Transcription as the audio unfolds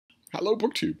Hello,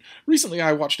 BookTube. Recently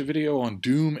I watched a video on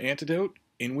Doomantidote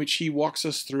in which he walks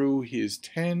us through his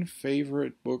 10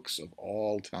 favorite books of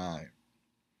all time.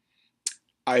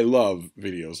 I love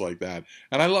videos like that,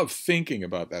 and I love thinking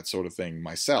about that sort of thing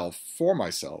myself, for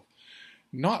myself,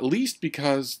 not least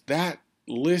because that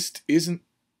list isn't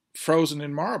frozen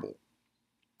in marble.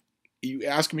 You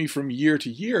ask me from year to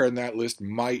year, and that list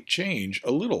might change a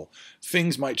little.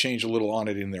 Things might change a little on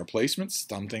it in their placements.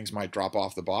 Some things might drop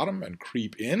off the bottom and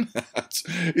creep in.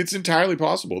 It's entirely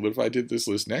possible that if I did this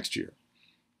list next year,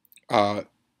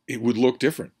 it would look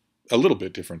different, a little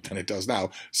bit different than it does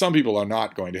now. Some people are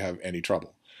not going to have any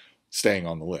trouble staying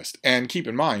on the list. And keep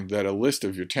in mind that a list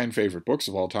of your 10 favorite books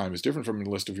of all time is different from a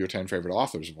list of your 10 favorite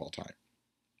authors of all time.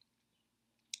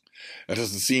 That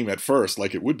doesn't seem at first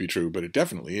like it would be true, but it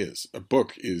definitely is. A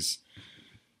book is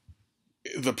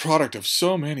the product of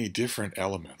so many different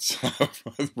elements,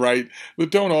 right,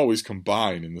 that don't always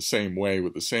combine in the same way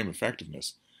with the same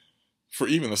effectiveness for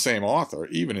even the same author,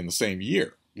 even in the same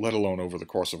year, let alone over the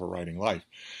course of a writing life.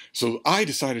 So I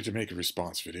decided to make a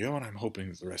response video, and I'm hoping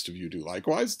that the rest of you do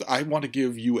likewise. I want to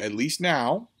give you, at least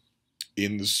now,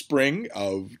 in the spring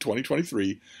of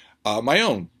 2023, my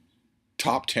own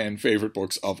top 10 favorite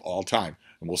books of all time.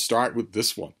 And we'll start with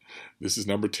this one. This is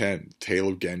number 10, Tale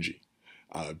of Genji.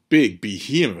 A big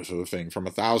behemoth of a thing from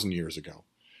 1,000 years ago.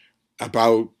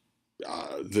 About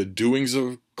the doings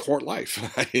of court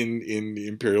life in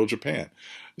Imperial Japan.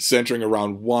 Centering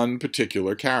around one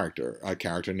particular character, a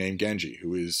character named Genji,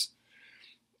 who is...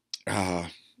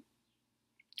 well,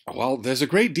 there's a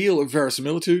great deal of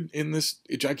verisimilitude in this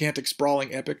gigantic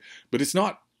sprawling epic, but it's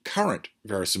not current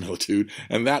verisimilitude,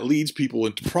 and that leads people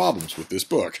into problems with this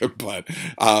book. But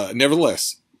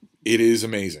nevertheless, it is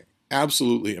amazing.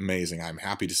 Absolutely amazing. I'm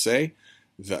happy to say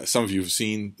that some of you have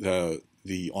seen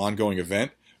the ongoing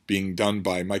event being done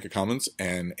by Micah Cummins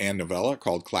and Ann Novella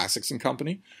called Classics and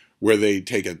Company, where they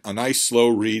take a nice slow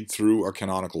read through a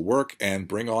canonical work and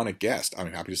bring on a guest.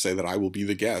 I'm happy to say that I will be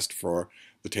the guest for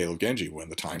The Tale of Genji when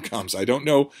the time comes. I don't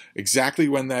know exactly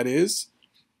when that is.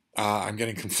 I'm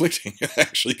getting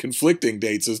conflicting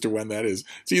dates as to when that is.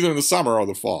 It's either in the summer or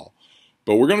the fall.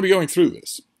 But we're going to be going through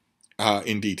this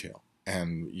in detail.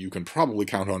 And you can probably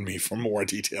count on me for more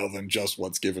detail than just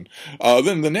what's given.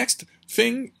 Then the next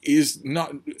thing is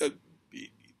not...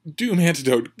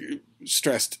 Doomantidote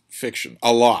stressed fiction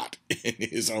a lot in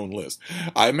his own list.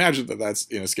 I imagine that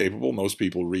that's inescapable. Most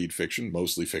people read fiction,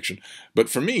 mostly fiction. But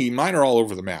for me, mine are all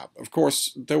over the map. Of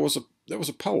course, there was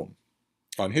a poem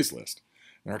on his list.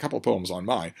 There are a couple of poems on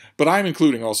mine, but I'm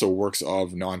including also works of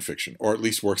nonfiction, or at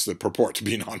least works that purport to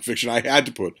be nonfiction. I had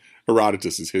to put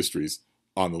Herodotus's Histories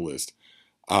on the list.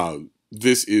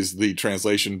 This is the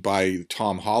translation by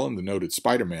Tom Holland, the noted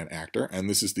Spider-Man actor, and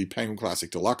this is the Penguin Classic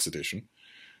Deluxe Edition.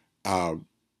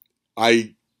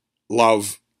 I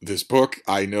love this book.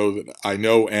 I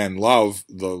know and love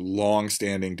the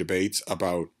long-standing debates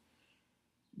about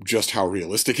just how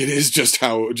realistic it is, just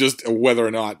whether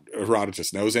or not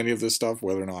Herodotus knows any of this stuff,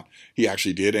 whether or not he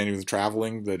actually did any of the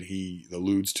traveling that he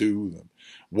alludes to,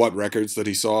 what records that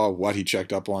he saw, what he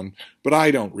checked up on. But I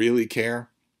don't really care.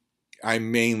 I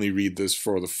mainly read this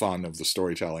for the fun of the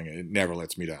storytelling. It never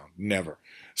lets me down. Never.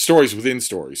 Stories within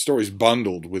stories. Stories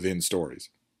bundled within stories.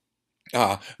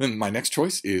 Then my next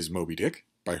choice is Moby Dick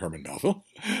by Herman Melville,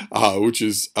 which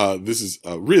is, this is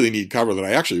a really neat cover that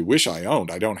I actually wish I owned.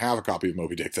 I don't have a copy of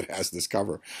Moby Dick that has this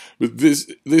cover. But this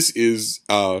is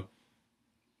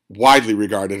widely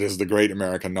regarded as the great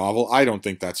American novel. I don't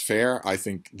think that's fair. I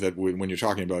think that when you're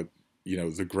talking about,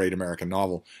 the great American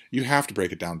novel, you have to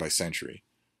break it down by century.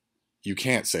 You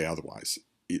can't say otherwise.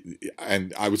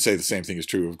 And I would say the same thing is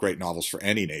true of great novels for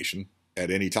any nation at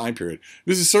any time period.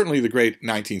 This is certainly the great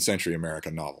 19th century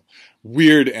American novel.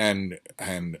 Weird and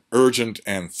urgent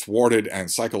and thwarted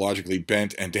and psychologically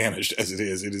bent and damaged as it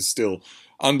is still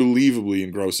unbelievably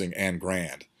engrossing and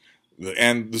grand.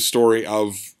 And the story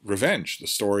of revenge, the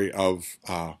story of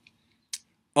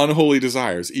unholy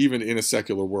desires, even in a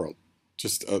secular world.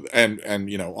 Just and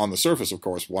on the surface, of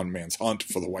course, one man's hunt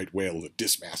for the white whale that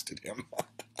dismasted him.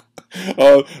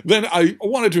 Then I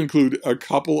wanted to include a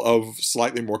couple of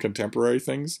slightly more contemporary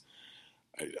things.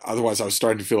 Otherwise, I was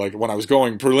starting to feel like when I was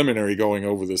going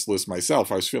over this list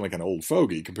myself, I was feeling like an old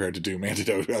fogey compared to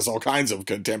Doomantidote, who has all kinds of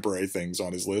contemporary things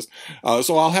on his list.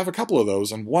 So I'll have a couple of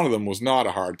those, and one of them was not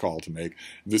a hard call to make.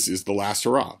 This is The Last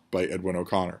Hurrah by Edwin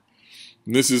O'Connor.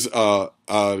 And this is a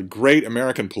great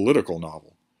American political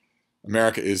novel.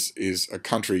 America is a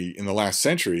country in the last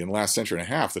century and a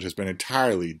half that has been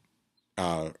entirely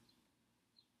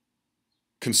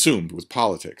consumed with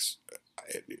politics.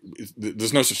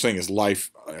 there's no such thing as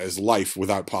life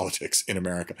without politics in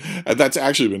America. And that's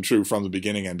actually been true from the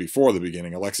beginning and before the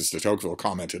beginning. Alexis de Tocqueville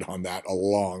commented on that a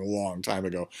long, long time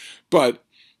ago. But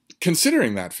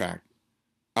considering that fact,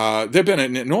 there have been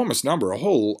an enormous number, a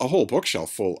whole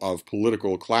bookshelf full of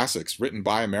political classics written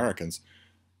by Americans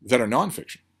that are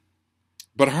nonfiction,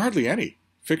 but hardly any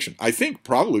fiction. I think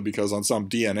probably because on some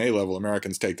DNA level,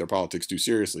 Americans take their politics too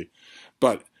seriously.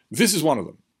 But this is one of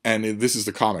them, and this is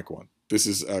the comic one. This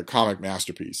is a comic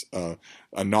masterpiece,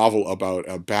 a novel about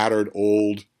a battered,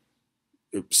 old,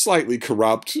 slightly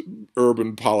corrupt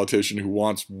urban politician who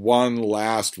wants one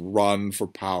last run for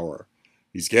power.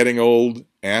 He's getting old,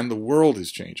 and the world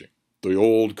is changing. The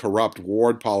old, corrupt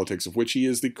ward politics, of which he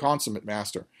is the consummate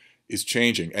master, is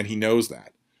changing, and he knows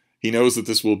that. He knows that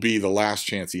this will be the last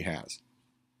chance he has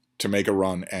to make a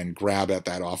run and grab at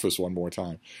that office one more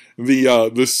time.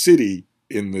 The city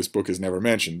in this book is never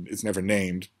mentioned. It's never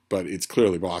named, but it's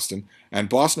clearly Boston. And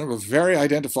Boston of a very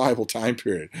identifiable time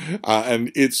period.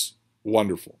 And it's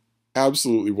wonderful.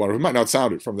 Absolutely wonderful. It might not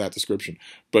sound it from that description,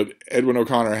 but Edwin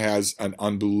O'Connor has an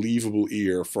unbelievable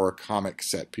ear for a comic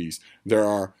set piece. There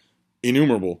are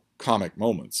innumerable comic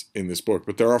moments in this book,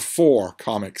 but there are 4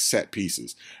 comic set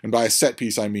pieces. And by a set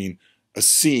piece, I mean a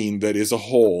scene that is a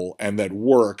whole and that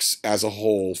works as a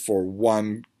whole for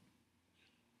one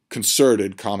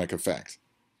concerted comic effect.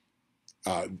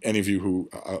 Any of you who,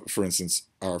 for instance,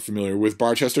 are familiar with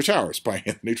Barchester Towers by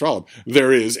Anthony Trollope,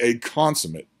 there is a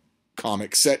consummate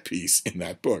comic set piece in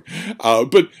that book.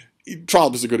 But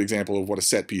Trollope is a good example of what a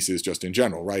set piece is just in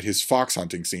general, right? His fox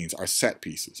hunting scenes are set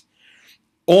pieces.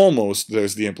 Almost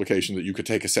there's the implication that you could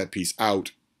take a set piece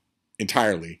out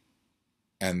entirely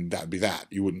and that'd be that.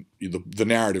 You wouldn't, the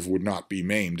narrative would not be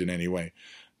maimed in any way.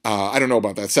 I don't know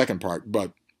about that second part,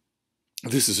 but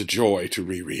this is a joy to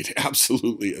reread.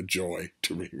 Absolutely a joy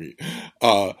to reread.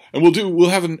 And we'll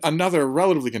have another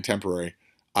relatively contemporary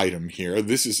item here.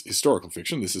 This is historical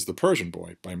fiction. This is The Persian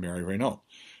Boy by Mary Renault.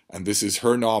 And this is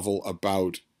her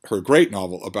great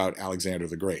novel about Alexander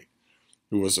the Great,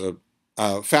 who was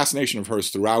a fascination of hers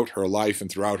throughout her life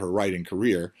and throughout her writing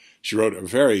career. She wrote a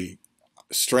very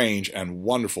strange and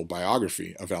wonderful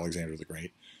biography of Alexander the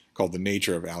Great called The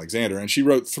Nature of Alexander, and she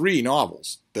wrote 3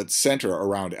 novels that center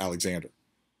around Alexander.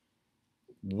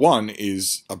 One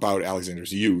is about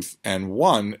Alexander's youth, and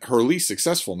one, her least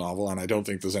successful novel, and I don't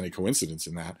think there's any coincidence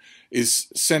in that, is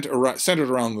centered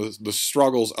around the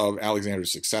struggles of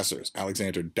Alexander's successors.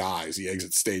 Alexander dies. He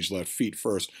exits stage left, feet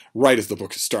first, right as the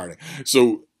book is starting.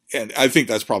 So, and I think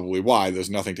that's probably why there's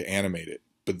nothing to animate it.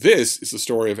 But this is the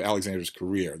story of Alexander's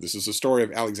career. This is the story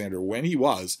of Alexander when he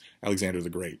was Alexander the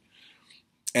Great.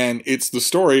 And it's the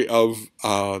story of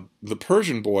the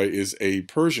Persian boy is a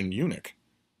Persian eunuch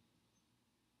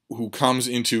who comes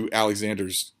into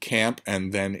Alexander's camp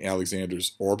and then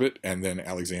Alexander's orbit and then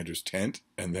Alexander's tent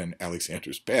and then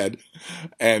Alexander's bed,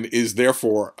 and is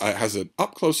therefore has an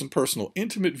up-close and personal,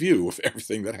 intimate view of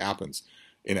everything that happens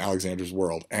in Alexander's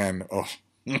world. And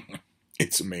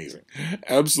it's amazing.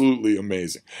 Absolutely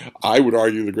amazing. I would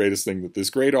argue the greatest thing that this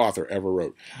great author ever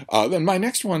wrote. Then my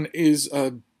next one is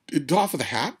Doff of the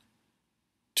Hat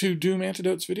to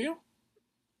Doomantidote's video.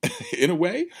 In a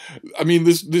way, I mean,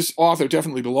 this author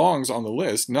definitely belongs on the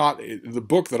list. Not the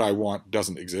book that I want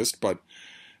doesn't exist, but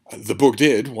the book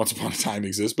did once upon a time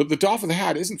exist. But the Doff of the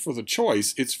Hat isn't for the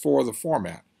choice; it's for the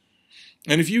format.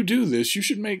 And if you do this, you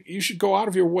should go out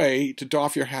of your way to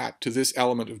doff your hat to this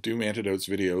element of Doomantidote's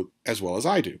video as well as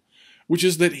I do, which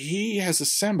is that he has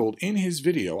assembled in his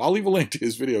video. I'll leave a link to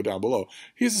his video down below.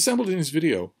 He has assembled in his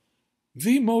video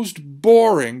the most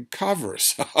boring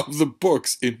covers of the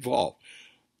books involved.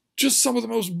 Just some of the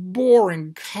most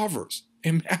boring covers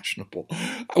imaginable.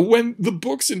 When the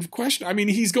book's in question, I mean,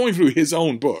 he's going through his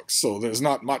own books, so there's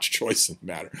not much choice in the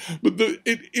matter. But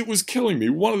it was killing me.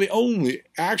 One of the only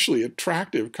actually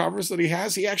attractive covers that he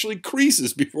has, he actually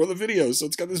creases before the video, so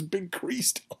it's got this big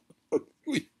crease down.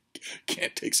 We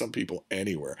can't take some people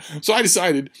anywhere. So I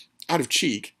decided, out of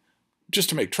cheek, just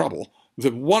to make trouble,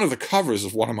 that one of the covers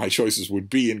of one of my choices would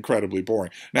be incredibly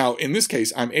boring. Now, in this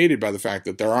case, I'm aided by the fact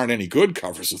that there aren't any good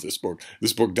covers of this book.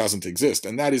 This book doesn't exist,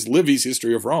 and that is Livy's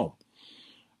History of Rome.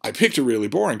 I picked a really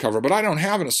boring cover, but I don't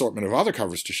have an assortment of other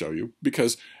covers to show you,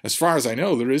 because as far as I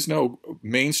know, there is no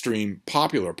mainstream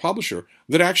popular publisher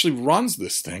that actually runs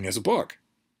this thing as a book.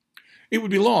 It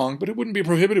would be long, but it wouldn't be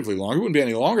prohibitively long. It wouldn't be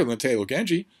any longer than the Tale of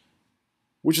Genji,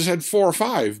 which has had 4 or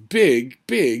 5 big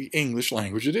English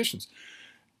language editions.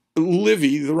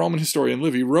 Livy, the Roman historian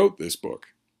Livy, wrote this book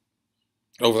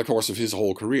over the course of his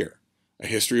whole career, A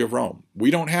History of Rome. We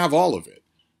don't have all of it,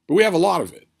 but we have a lot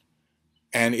of it.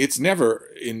 And it's never,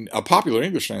 in a popular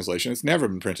English translation, it's never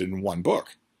been printed in one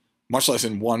book, much less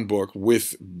in one book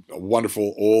with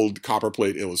wonderful old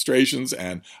copperplate illustrations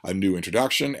and a new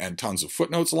introduction and tons of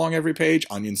footnotes along every page,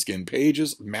 onion skin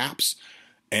pages, maps,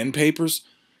 end papers.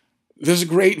 There's a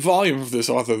great volume of this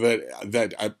author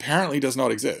that apparently does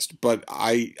not exist, but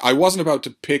I wasn't about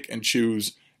to pick and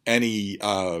choose any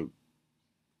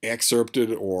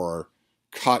excerpted or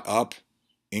cut up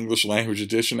English language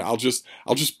edition. I'll just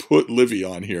put Livy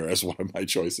on here as one of my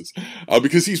choices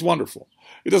because he's wonderful.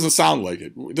 It doesn't sound like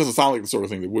it. It doesn't sound like the sort of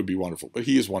thing that would be wonderful, but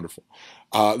he is wonderful.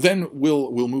 Then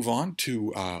we'll move on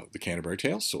to the Canterbury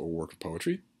Tales, so a work of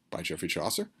poetry by Geoffrey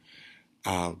Chaucer.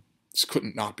 This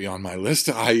couldn't not be on my list.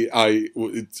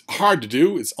 It's hard to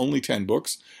do. It's only 10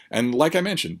 books, and like I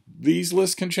mentioned, these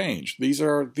lists can change. These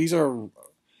are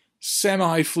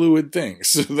semi-fluid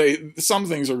things. Some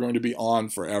things are going to be on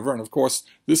forever, and of course,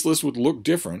 this list would look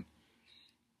different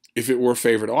if it were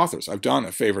favorite authors. I've done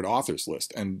a favorite authors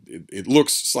list, and it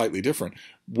looks slightly different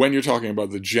when you're talking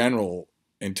about the general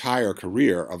entire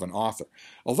career of an author.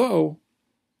 Although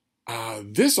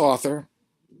this author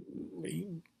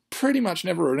pretty much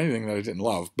never wrote anything that I didn't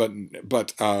love, but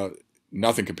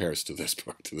nothing compares to this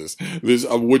book, to this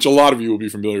which a lot of you will be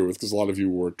familiar with because a lot of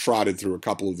you were trotted through a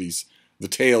couple of the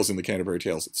tales in the Canterbury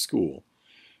Tales at school.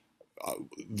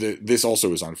 This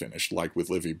also is unfinished, like with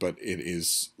Livy, but it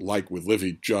is, like with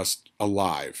Livy, just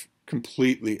alive,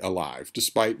 completely alive,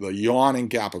 despite the yawning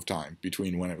gap of time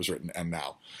between when it was written and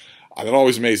now. That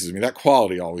always amazes me. That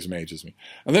quality always amazes me.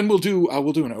 And then we'll do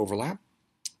an overlap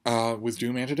with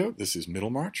Doomantidote. This is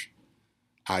Middlemarch.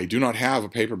 I do not have a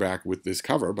paperback with this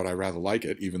cover, but I rather like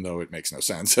it, even though it makes no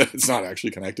sense. It's not actually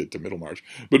connected to Middlemarch.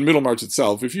 But Middlemarch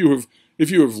itself, if you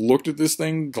have looked at this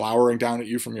thing glowering down at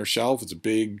you from your shelf, it's a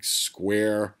big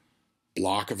square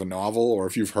block of a novel, or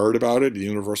if you've heard about it, the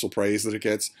universal praise that it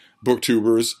gets,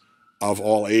 booktubers of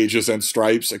all ages and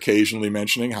stripes occasionally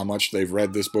mentioning how much they've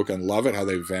read this book and love it, how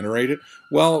they venerate it.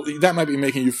 Well, that might be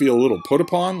making you feel a little put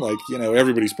upon, like,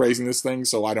 everybody's praising this thing,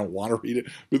 so I don't want to read it.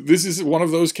 But this is one of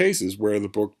those cases where the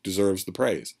book deserves the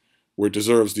praise, where it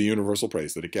deserves the universal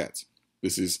praise that it gets.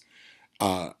 This is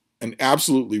an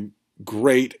absolutely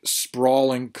great,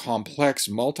 sprawling, complex,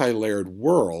 multi-layered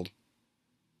world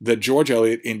that George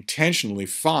Eliot intentionally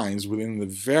finds within the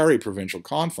very provincial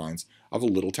confines of a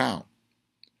little town.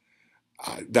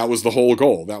 That was the whole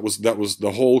goal. That was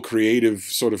the whole creative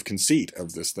sort of conceit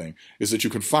of this thing, is that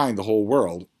you can find the whole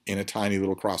world in a tiny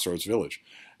little crossroads village.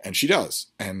 And she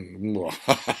does. And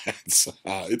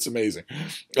it's amazing.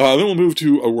 Then we'll move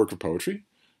to a work of poetry,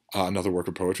 another work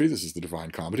of poetry. This is the Divine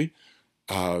Comedy.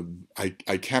 I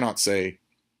cannot say,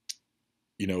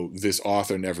 this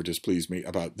author never displeased me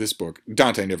about this book.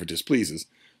 Dante never displeases,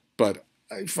 but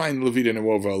I find La Vita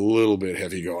Nuova a little bit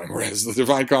heavy going, whereas the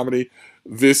Divine Comedy,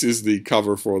 this is the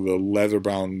cover for the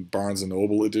leather-bound Barnes &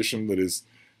 Noble edition that is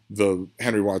the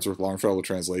Henry Wadsworth Longfellow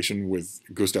translation with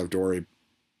Gustave Doré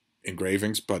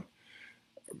engravings, but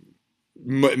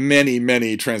many,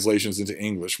 many translations into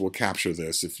English will capture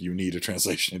this if you need a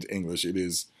translation into English. It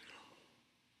is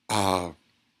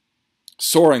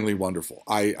soaringly wonderful.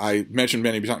 I mentioned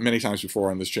many times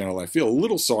before on this channel, I feel a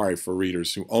little sorry for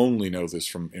readers who only know this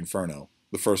from Inferno,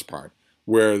 the first part,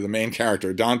 where the main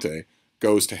character, Dante,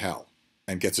 goes to hell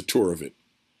and gets a tour of it.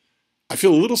 I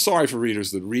feel a little sorry for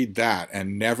readers that read that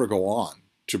and never go on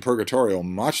to Purgatorio,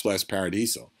 much less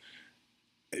Paradiso,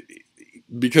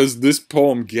 because this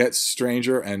poem gets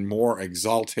stranger and more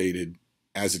exaltated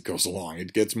as it goes along.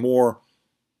 It gets more,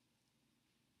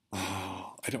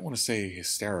 I don't want to say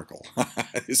hysterical.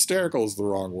 Hysterical is the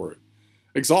wrong word.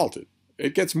 Exalted.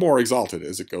 It gets more exalted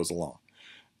as it goes along.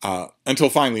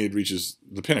 Until finally it reaches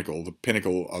the pinnacle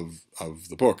of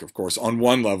the book, of course, on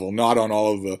one level, not on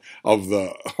all of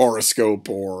the horoscope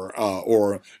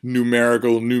or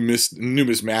numerical,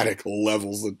 numismatical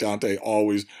levels that Dante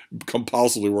always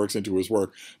compulsively works into his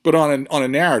work, but on a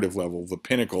narrative level, the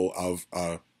pinnacle of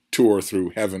a tour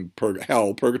through heaven,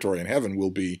 hell, purgatory, and heaven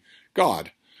will be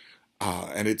God,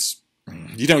 and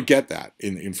you don't get that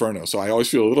in Inferno. So I always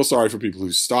feel a little sorry for people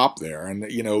who stop there,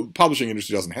 and publishing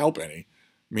industry doesn't help any.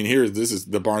 I mean, this is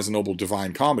the Barnes & Noble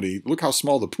Divine Comedy. Look how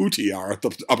small the putti are up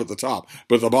at the top.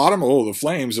 But at the bottom, the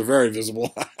flames are very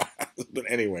visible. But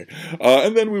anyway,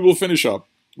 and then we will finish up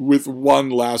with one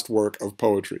last work of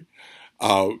poetry,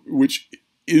 which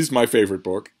is my favorite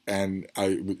book, and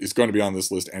it's going to be on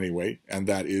this list anyway, and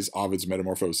that is Ovid's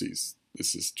Metamorphoses.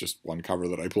 This is just one cover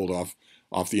that I pulled off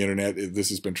the internet. This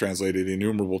has been translated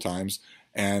innumerable times,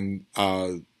 and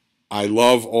I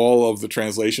love all of the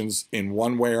translations in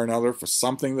one way or another for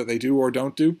something that they do or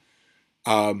don't do.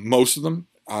 Most of them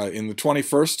in the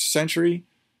 21st century,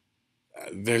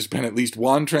 There's been at least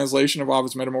one translation of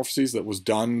Ovid's Metamorphoses that was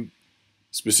done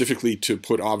specifically to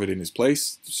put Ovid in his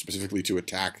place, specifically to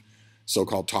attack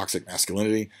so-called toxic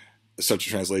masculinity. Such a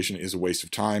translation is a waste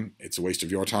of time. It's a waste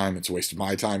of your time. It's a waste of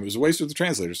my time. It was a waste of the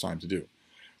translator's time to do.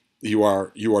 You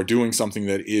are doing something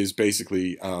that is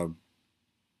basically a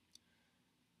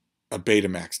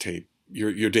Betamax tape.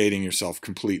 You're dating yourself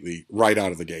completely right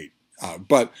out of the gate.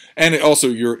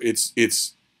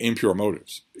 It's impure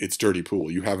motives. It's dirty pool.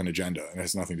 You have an agenda, and it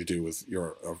has nothing to do with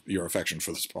your affection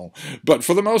for this poem. But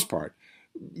for the most part,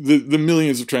 the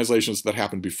millions of translations that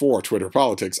happened before Twitter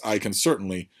politics, I can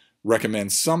certainly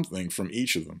recommend something from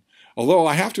each of them. Although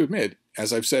I have to admit,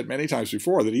 as I've said many times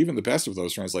before, that even the best of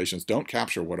those translations don't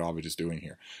capture what Ovid is doing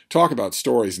here. Talk about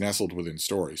stories nestled within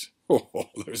stories. Oh,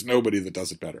 there's nobody that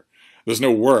does it better. There's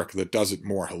no work that does it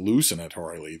more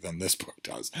hallucinatorily than this book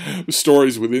does.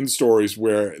 Stories within stories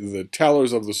where the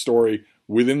tellers of the story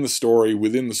within the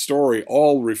story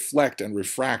all reflect and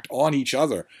refract on each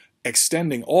other,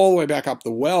 extending all the way back up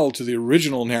the well to the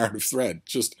original narrative thread.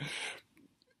 Just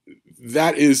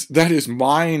that is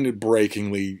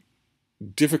mind-breakingly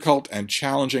difficult and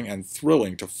challenging and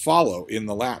thrilling to follow in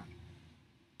the Latin.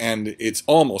 And it's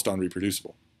almost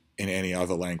unreproducible in any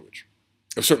other language,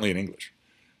 certainly in English.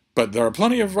 But there are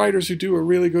plenty of writers who do a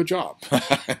really good job,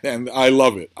 and I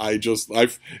love it.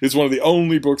 It's one of the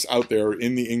only books out there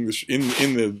in the English, in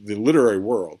the literary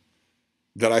world,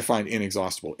 that I find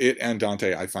inexhaustible. It and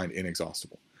Dante I find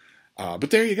inexhaustible.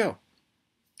 But there you go.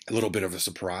 A little bit of a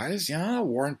surprise. Yeah,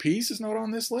 War and Peace is not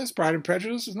on this list. Pride and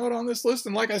Prejudice is not on this list.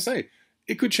 And like I say,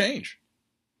 it could change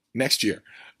next year.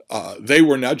 They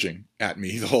were nudging at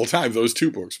me the whole time. Those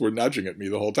two books were nudging at me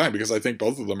the whole time because I think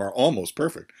both of them are almost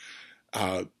perfect.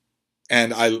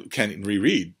 And I can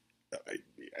reread.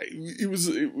 It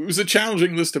was a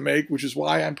challenging list to make, which is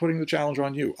why I'm putting the challenge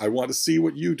on you. I want to see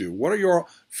what you do. What are your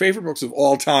favorite books of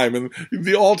all time? And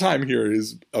the all time here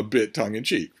is a bit tongue in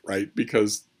cheek, right?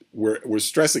 Because we're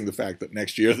stressing the fact that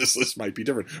next year this list might be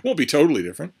different. It won't be totally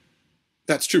different.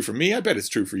 That's true for me. I bet it's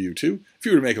true for you too. If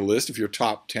you were to make a list of your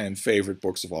top 10 favorite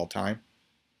books of all time,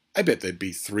 I bet there'd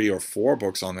be 3 or 4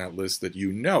 books on that list that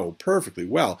you know perfectly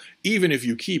well, even if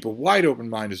you keep a wide open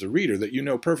mind as a reader, that you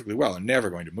know perfectly well and never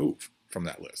going to move from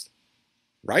that list.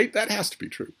 Right? That has to be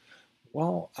true.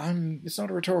 Well, it's not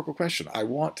a rhetorical question. I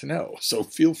want to know. So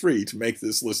feel free to make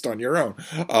this list on your own.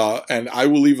 And I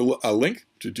will leave a link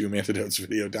to Doomantidote's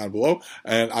video down below,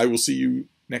 and I will see you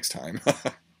next time.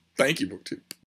 Thank you, BookTube.